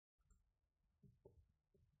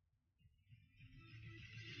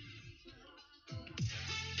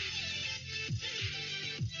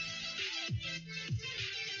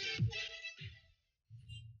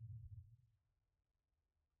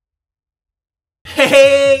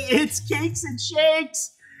Hey, it's Cakes and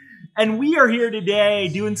Shakes, and we are here today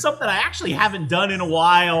doing something I actually haven't done in a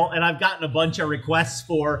while, and I've gotten a bunch of requests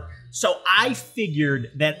for. So I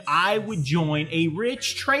figured that I would join a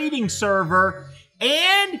rich trading server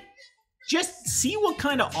and just see what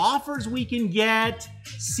kind of offers we can get,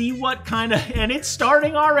 see what kind of, and it's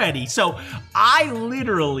starting already. So I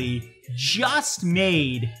literally just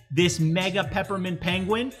made this mega peppermint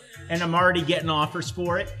penguin and I'm already getting offers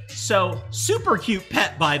for it. So super cute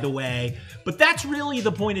pet, by the way, but that's really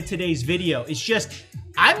the point of today's video. It's just,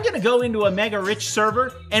 I'm gonna go into a mega rich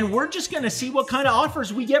server and we're just gonna see what kind of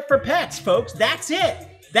offers we get for pets, folks. That's it.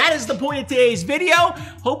 That is the point of today's video.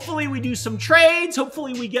 Hopefully we do some trades.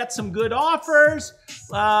 Hopefully we get some good offers.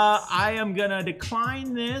 I am gonna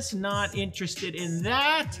decline this, not interested in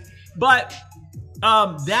that. But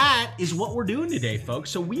that is what we're doing today, folks.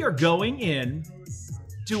 So we are going in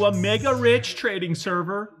to a mega rich trading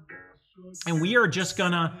server and we are just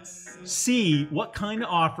gonna see what kind of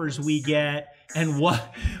offers we get and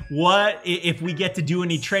what if we get to do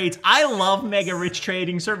any trades. I love mega rich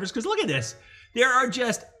trading servers because look at this. There are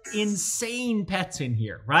just insane pets in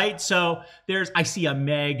here, right? So I see a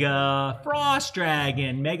mega frost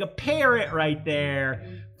dragon, mega parrot right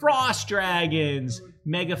there, frost dragons,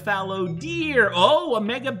 mega fallow deer. Oh, a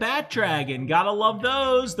mega bat dragon. Gotta love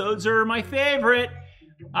those. Those are my favorite.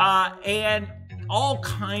 And all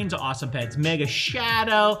kinds of awesome pets. Mega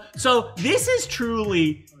shadow. So this is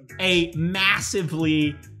truly a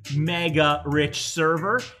massively mega rich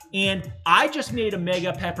server. And I just made a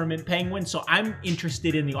mega peppermint penguin, so I'm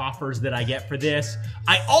interested in the offers that I get for this.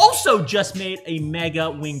 I also just made a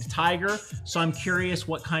mega winged tiger, so I'm curious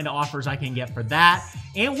what kind of offers I can get for that.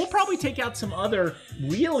 And we'll probably take out some other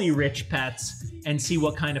really rich pets and see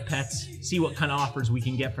what kind of offers we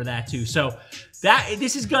can get for that too. So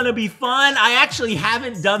this is gonna be fun. I actually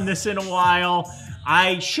haven't done this in a while.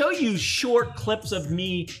 I show you short clips of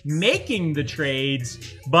me making the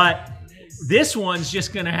trades, but this one's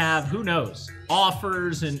just gonna have, who knows,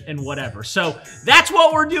 offers and whatever. So that's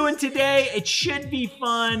what we're doing today. It should be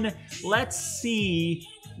fun. Let's see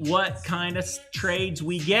what kind of trades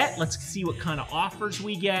we get. Let's see what kind of offers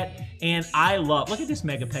we get. And I love, look at this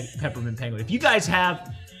mega peppermint penguin. If you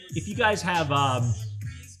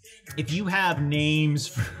have names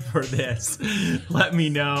for this, let me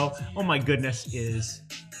know. Oh my goodness, is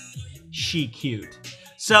she cute.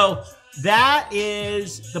 So that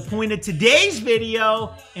is the point of today's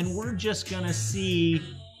video, and we're just gonna see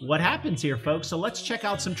what happens here, folks. So let's check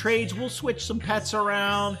out some trades. We'll switch some pets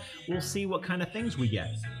around. We'll see what kind of things we get.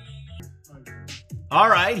 All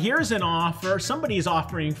right, here's an offer. Somebody is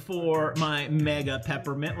offering for my mega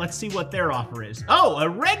peppermint. Let's see what their offer is. Oh, a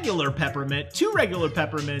regular peppermint, 2 regular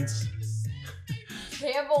peppermints.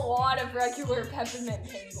 They have a lot of regular peppermint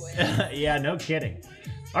penguins. Yeah, no kidding.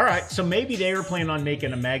 All right, so maybe they were planning on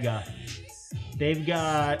making a mega. They've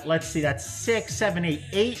got, let's see, that's 6, 7,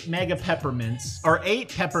 8 mega peppermints, or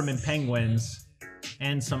 8 peppermint penguins,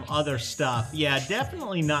 and some other stuff. Yeah,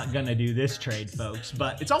 definitely not gonna do this trade, folks,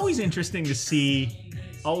 but it's always interesting to see,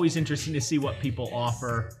 what people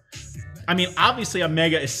offer. I mean, obviously a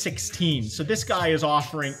mega is 16, so this guy is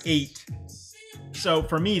offering 8. So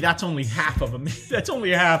for me, that's only half of that's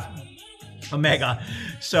only half a mega.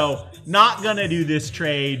 So not gonna do this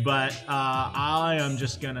trade, but I am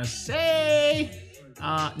just gonna say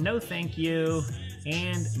no thank you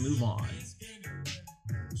and move on.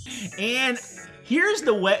 And here's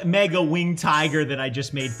the mega winged tiger that I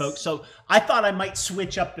just made, folks. So I thought I might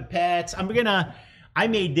switch up the pets. I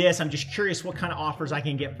made this. I'm just curious what kind of offers I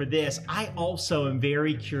can get for this. I also am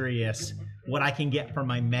very curious what I can get for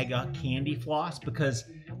my mega candy floss because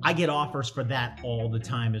I get offers for that all the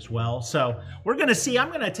time as well. So we're gonna see,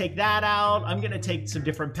 I'm gonna take that out. I'm gonna take some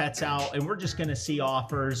different pets out and we're just gonna see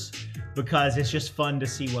offers because it's just fun to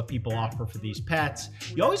see what people offer for these pets.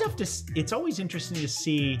 You always have to, it's always interesting to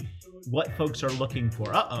see what folks are looking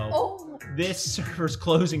for. Uh-oh, this server's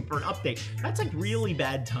closing for an update. That's like really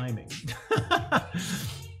bad timing.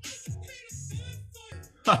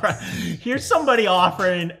 All right, here's somebody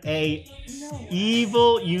offering a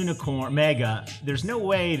evil unicorn mega. There's no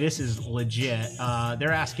way this is legit.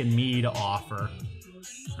 They're asking me to offer.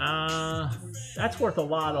 That's worth a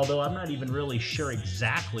lot, although I'm not even really sure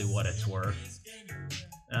exactly what it's worth.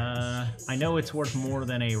 I know it's worth more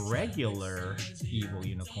than a regular evil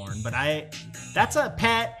unicorn, but that's a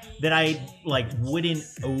pet that I like wouldn't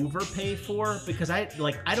overpay for because I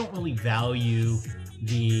don't really value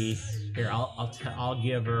the. Here, I'll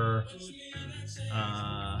give her.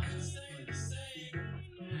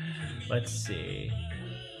 Let's see.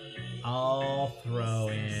 I'll throw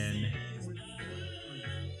in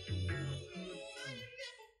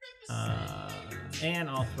And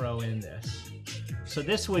I'll throw in this. So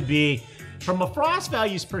this would be, from a frost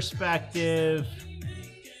values perspective,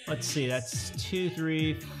 let's see, that's 2,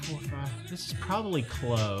 3, 4, 5. This is probably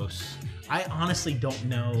close. I honestly don't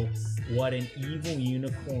know what an evil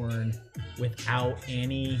unicorn without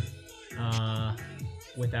any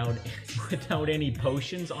without any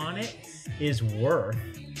potions on it is worth.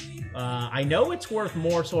 I know it's worth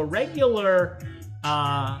more. So a regular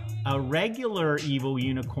evil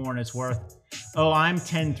unicorn is worth. Oh, I'm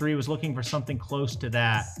 10-3. Was looking for something close to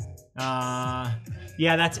that.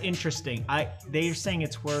 Yeah, that's interesting. They're saying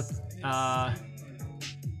it's worth.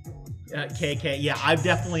 KK. Yeah, I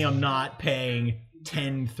definitely am not paying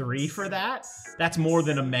 10-3 for that. That's more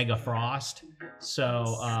than a Mega Frost.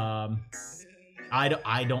 So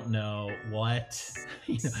I don't know what.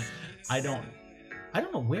 I don't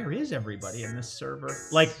know where is everybody in this server.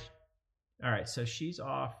 Like, all right, so she's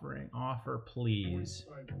offering offer, please.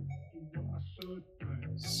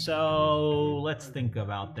 So let's think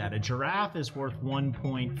about that. A giraffe is worth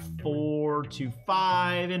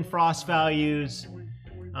 1.425 in frost values.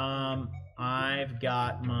 I've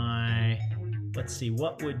got my, let's see,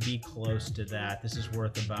 what would be close to that? This is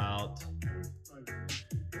worth about,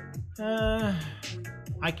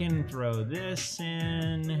 I can throw this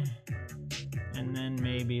in, and then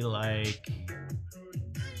maybe like,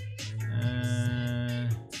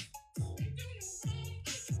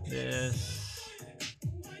 this,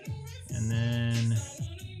 and then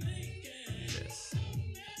this.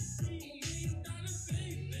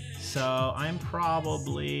 So I'm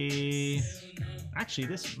probably, actually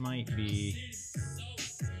this might be,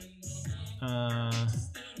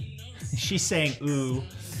 she's saying ooh.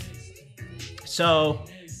 So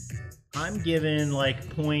I'm giving like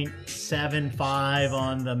 0.75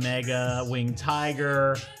 on the Mega Winged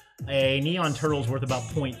Tiger. A Neon Turtle's worth about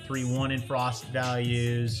 0.31 in frost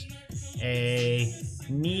values. A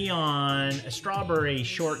Strawberry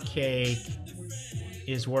Shortcake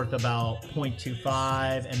is worth about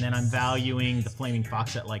 0.25, and then I'm valuing the Flaming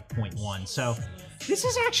Fox at like 0.1. So this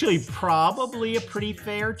is actually probably a pretty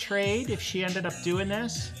fair trade if she ended up doing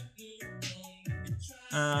this.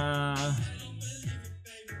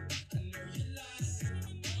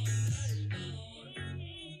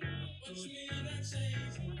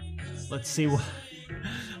 Let's see what.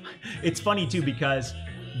 It's funny too because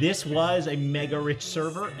this was a mega rich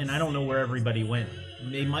server, and I don't know where everybody went.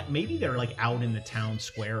 Maybe they're like out in the town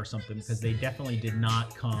square or something, because they definitely did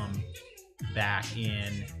not come back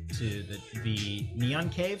in to the Neon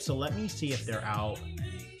Cave. So let me see if they're out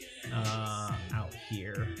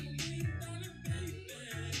here.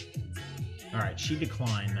 All right, she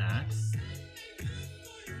declined that.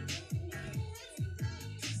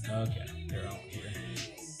 Okay, they're out here.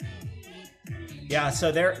 Yeah,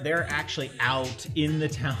 so they're actually out in the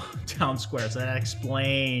town square, so that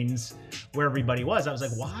explains where everybody was. I was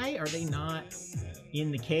like, why are they not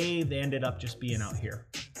in the cave? They ended up just being out here.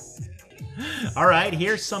 All right,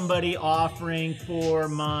 here's somebody offering for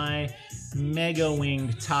my Mega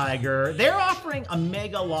Winged Tiger. They're offering a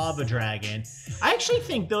Mega Lava Dragon. I actually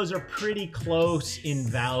think those are pretty close in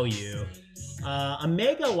value. A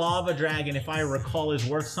Mega Lava Dragon, if I recall, is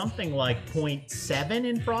worth something like 0.7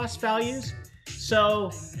 in frost values.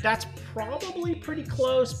 So that's probably pretty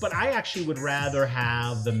close, but I actually would rather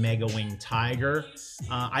have the Mega Winged Tiger.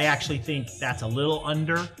 I actually think that's a little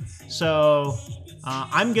under. So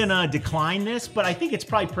I'm gonna decline this, but I think it's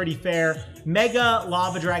probably pretty fair. Mega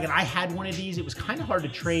Lava Dragon, I had one of these. It was kind of hard to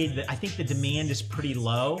trade. I think the demand is pretty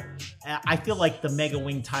low. I feel like the Mega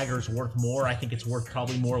Winged Tiger is worth more. I think it's worth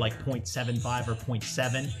probably more like 0.75 or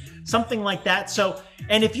 0.7, something like that. So,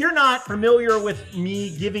 and if you're not familiar with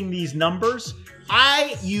me giving these numbers,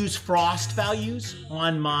 I use frost values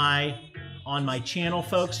on my channel,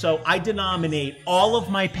 folks. So I denominate all of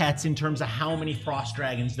my pets in terms of how many frost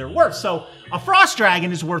dragons they're worth. So a frost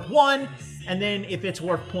dragon is worth 1, and then if it's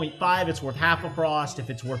worth 0.5, it's worth half a frost. If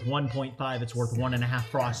it's worth 1.5, it's worth 1.5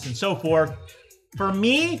 frost, and so forth. For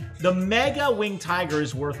me, the Mega Winged Tiger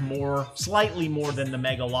is worth more, slightly more than the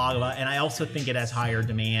Mega Lava, and I also think it has higher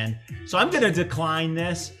demand. So I'm going to decline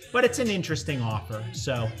this, but it's an interesting offer.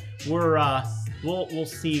 So we'll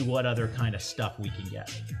see what other kind of stuff we can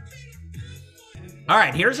get. All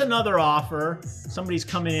right, here's another offer. Somebody's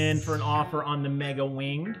coming in for an offer on the Mega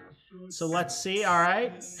Winged. So let's see. All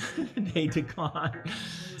right, they decline.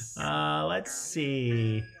 Let's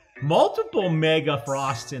see. Multiple Mega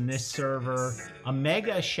Frosts in this server. A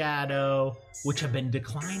Mega Shadow, which have been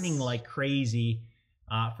declining like crazy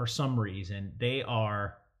for some reason. They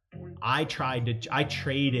are. I traded,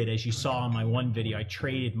 as you saw in my one video, I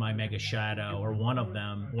traded my Mega Shadow, or one of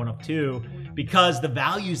them, one of two, because the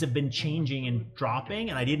values have been changing and dropping,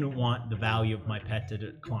 and I didn't want the value of my pet to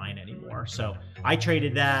decline anymore. So I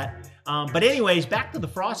traded that. But anyways, back to the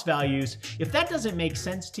frost values. If that doesn't make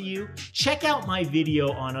sense to you, check out my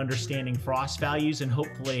video on understanding frost values, and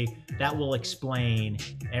hopefully that will explain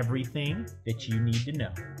everything that you need to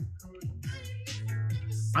know.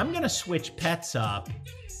 I'm gonna switch pets up.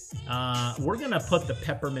 We're gonna put the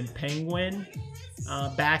peppermint penguin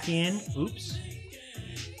back in. Oops.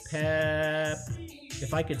 Pep.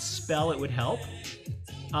 If I could spell, it would help.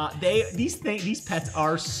 These pets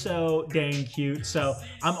are so dang cute. So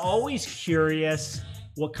I'm always curious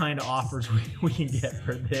what kind of offers we can get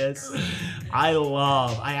for this.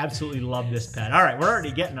 I absolutely love this pet. All right, we're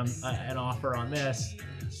already getting an offer on this.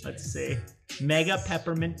 Let's see. Mega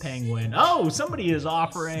Peppermint Penguin. Oh, somebody is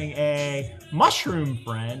offering a mushroom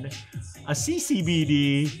friend, a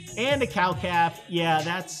CCBD, and a cow calf. Yeah,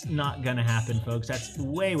 that's not gonna happen, folks. That's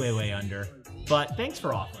way, way, way under. But thanks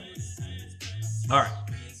for offering. All right.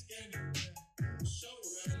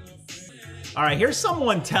 All right, here's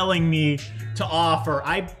someone telling me to offer.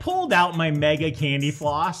 I pulled out my Mega Candy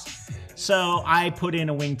Floss. So I put in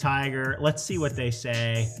a winged tiger. Let's see what they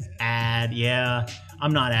say. Add, yeah.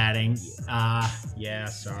 I'm not adding. Yeah,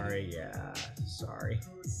 sorry. Yeah, sorry.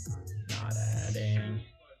 Not adding.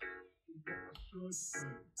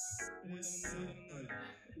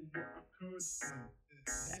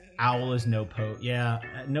 Owl is no pote. Yeah,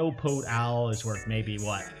 no pote owl is worth maybe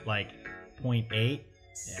what, like 0.8?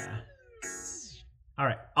 Yeah. All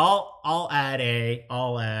right, I'll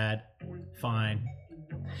add. Fine.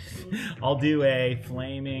 I'll do a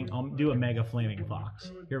mega flaming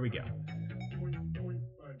fox. Here we go.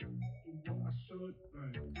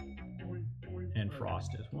 And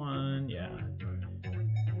frost is 1, yeah.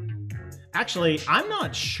 Actually, I'm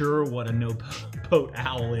not sure what a no-pote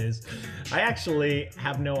owl is. I actually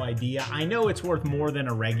have no idea. I know it's worth more than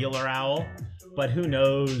a regular owl, but who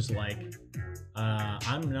knows, like,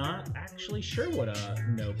 I'm not actually sure what a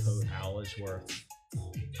no-pote owl is worth.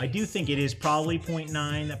 I do think it is probably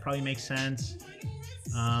 0.9. That probably makes sense.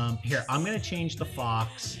 Here, I'm going to change the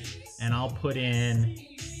fox, and I'll put in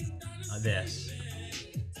this.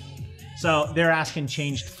 So they're asking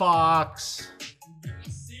changed fox.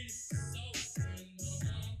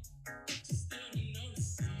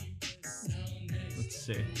 Let's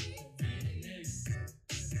see.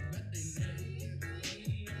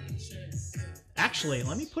 Actually,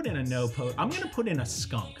 let me put in a no pote. I'm going to put in a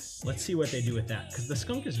skunk. Let's see what they do with that, because the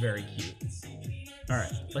skunk is very cute. All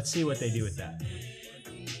right, let's see what they do with that.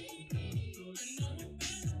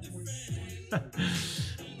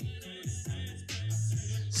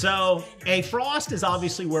 So a frost is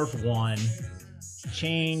obviously worth 1.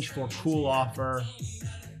 Change for cool offer.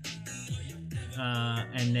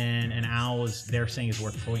 And then an owl is, they're saying, is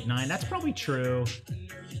worth 0.9. That's probably true.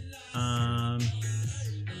 Yeah,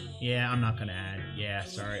 I'm not gonna add. Yeah,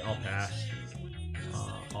 sorry, I'll pass.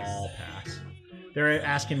 I'll pass. They're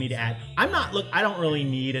asking me to add. I don't really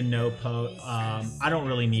need a no pote. I don't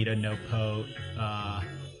really need a no pote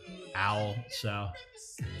owl. So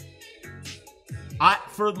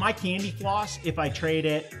for my candy floss, if I trade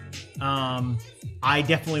it, I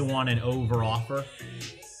definitely want an over offer.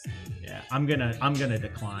 Yeah, I'm gonna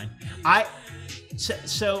decline.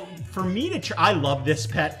 So for me to I love this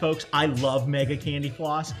pet, folks. I love Mega Candy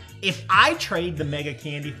Floss. If I trade the Mega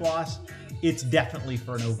Candy Floss, it's definitely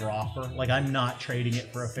for an over offer. Like, I'm not trading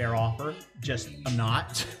it for a fair offer. I'm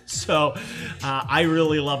not. So I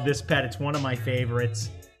really love this pet. It's one of my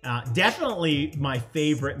favorites. Definitely my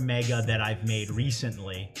favorite Mega that I've made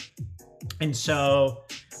recently. And so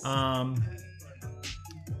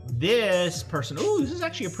this person, this is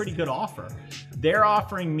actually a pretty good offer. They're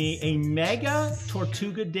offering me a Mega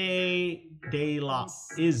Tortuga de la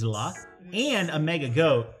Isla and a Mega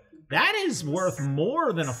Goat. That is worth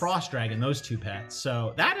more than a Frost Dragon, those two pets.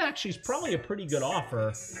 So that actually is probably a pretty good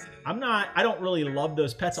offer. I don't really love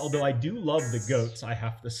those pets, although I do love the goats, I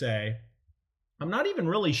have to say. I'm not even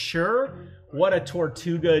really sure what a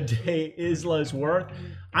Tortuga de Isla is worth.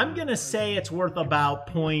 I'm gonna say it's worth about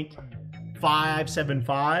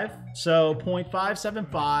 0.575. So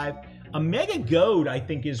 0.575. A Mega Goat, I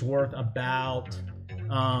think, is worth about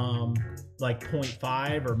like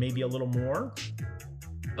 0.5 or maybe a little more.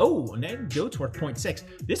 Oh, a Mega Goat's worth 0.6.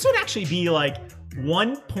 This would actually be like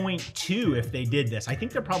 1.2 if they did this. I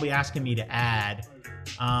think they're probably asking me to add.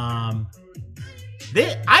 I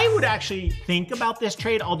would actually think about this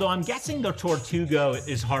trade, although I'm guessing the Tortuga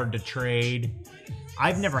is hard to trade.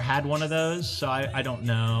 I've never had one of those, so I don't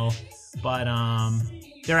know. But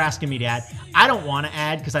They're asking me to add. I don't want to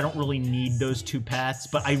add because I don't really need those 2 pets,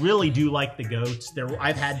 but I really do like the goats.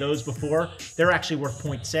 I've had those before. They're actually worth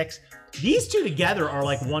 0.6. These 2 together are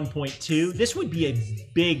like 1.2. This would be a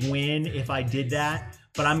big win if I did that,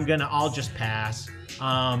 but I'll just pass.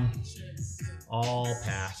 I'll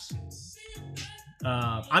pass.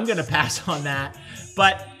 I'm gonna pass on that,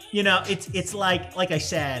 but you know, it's like I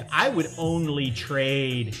said, I would only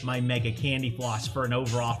trade my Mega Candy Floss for an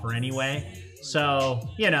overoffer anyway. So,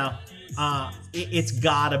 you know, it's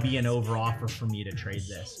gotta be an overoffer for me to trade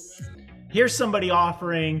this. Here's somebody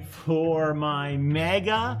offering for my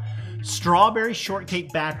Mega Strawberry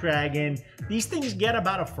Shortcake Bat Dragon. These things get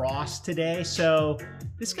about a frost today, so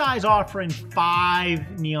this guy's offering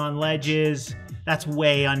 5 Neon Ledges. That's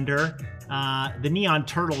way under. The Neon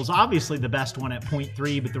Turtle is obviously the best one at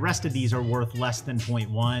 0.3, but the rest of these are worth less than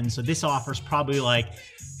 0.1. So this offers probably like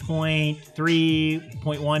 0.3,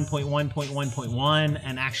 0.1, 0.1, 0.1, 0.1,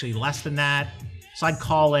 and actually less than that. So I'd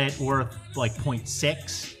call it worth like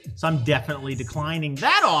 0.6. So I'm definitely declining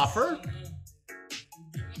that offer.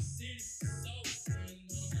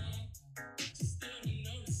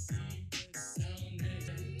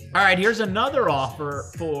 All right, here's another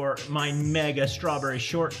offer for my Mega Strawberry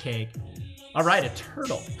Shortcake. All right, a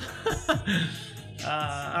turtle.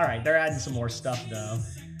 All right, they're adding some more stuff though.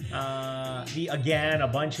 Again, a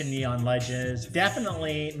bunch of Neon Ledges.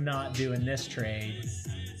 Definitely not doing this trade,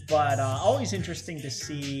 but always interesting to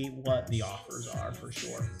see what the offers are for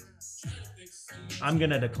sure. I'm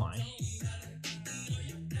gonna decline.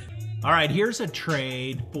 All right, here's a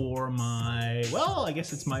trade for my, well, I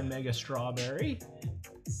guess it's my Mega Strawberry.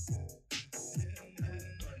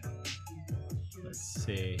 Let's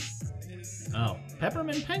see. Oh,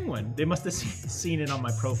 Peppermint Penguin. They must have seen it on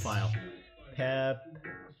my profile.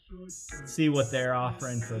 Let's see what they're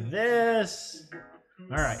offering for this.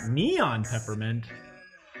 All right, Neon Peppermint.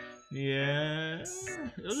 Yeah,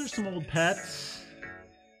 those are some old pets.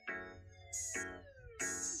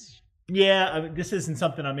 Yeah, this isn't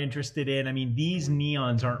something I'm interested in. I mean, these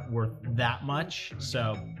neons aren't worth that much,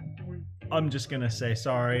 so I'm just gonna say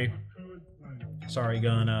sorry. Sorry,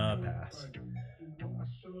 gonna pass.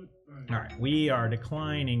 All right, we are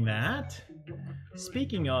declining that.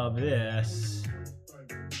 Speaking of this,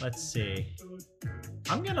 let's see.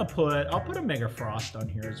 I'll put a Mega Frost on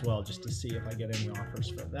here as well, just to see if I get any offers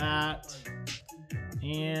for that.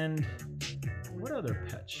 And what other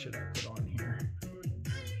pets should I put on here?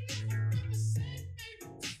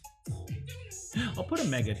 I'll put a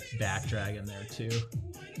Mega Bat Dragon there too.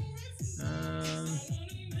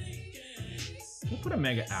 We'll put a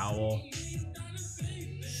Mega Owl.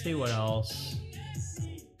 See what else.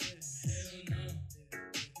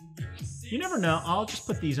 You never know. I'll just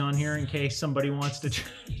put these on here in case somebody wants to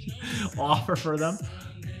offer for them.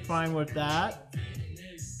 Fine with that.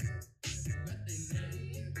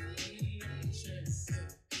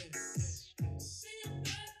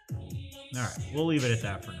 All right, we'll leave it at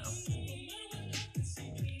that for now.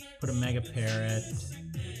 Put a Mega Parrot.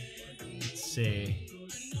 Let's see.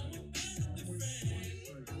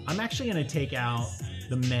 I'm actually going to take out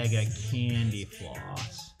the Mega Candy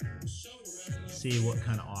Floss. See what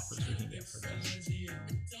kind of offers we can get for this.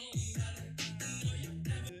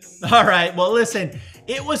 All right, well listen,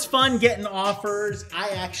 it was fun getting offers. I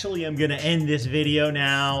actually am gonna end this video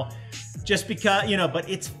now just because, you know, but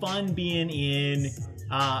it's fun being in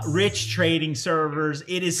rich trading servers.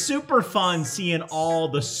 It is super fun seeing all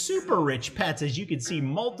the super rich pets. As you can see,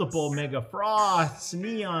 multiple Mega Frosts,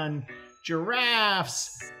 Neon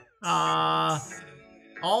Giraffes,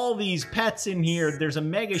 all these pets in here. There's a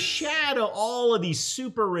Mega Shadow, all of these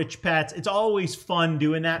super rich pets. It's always fun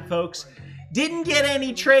doing that, folks. Didn't get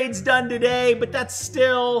any trades done today, but that's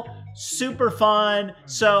still super fun.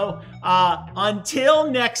 So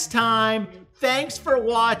until next time, thanks for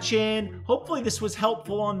watching. Hopefully this was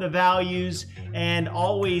helpful on the values, and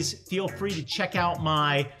always feel free to check out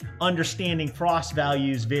my Understanding Frost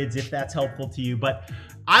Values vids if that's helpful to you. But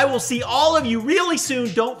I will see all of you really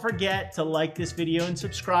soon. Don't forget to like this video and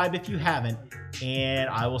subscribe if you haven't. And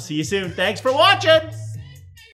I will see you soon. Thanks for watching.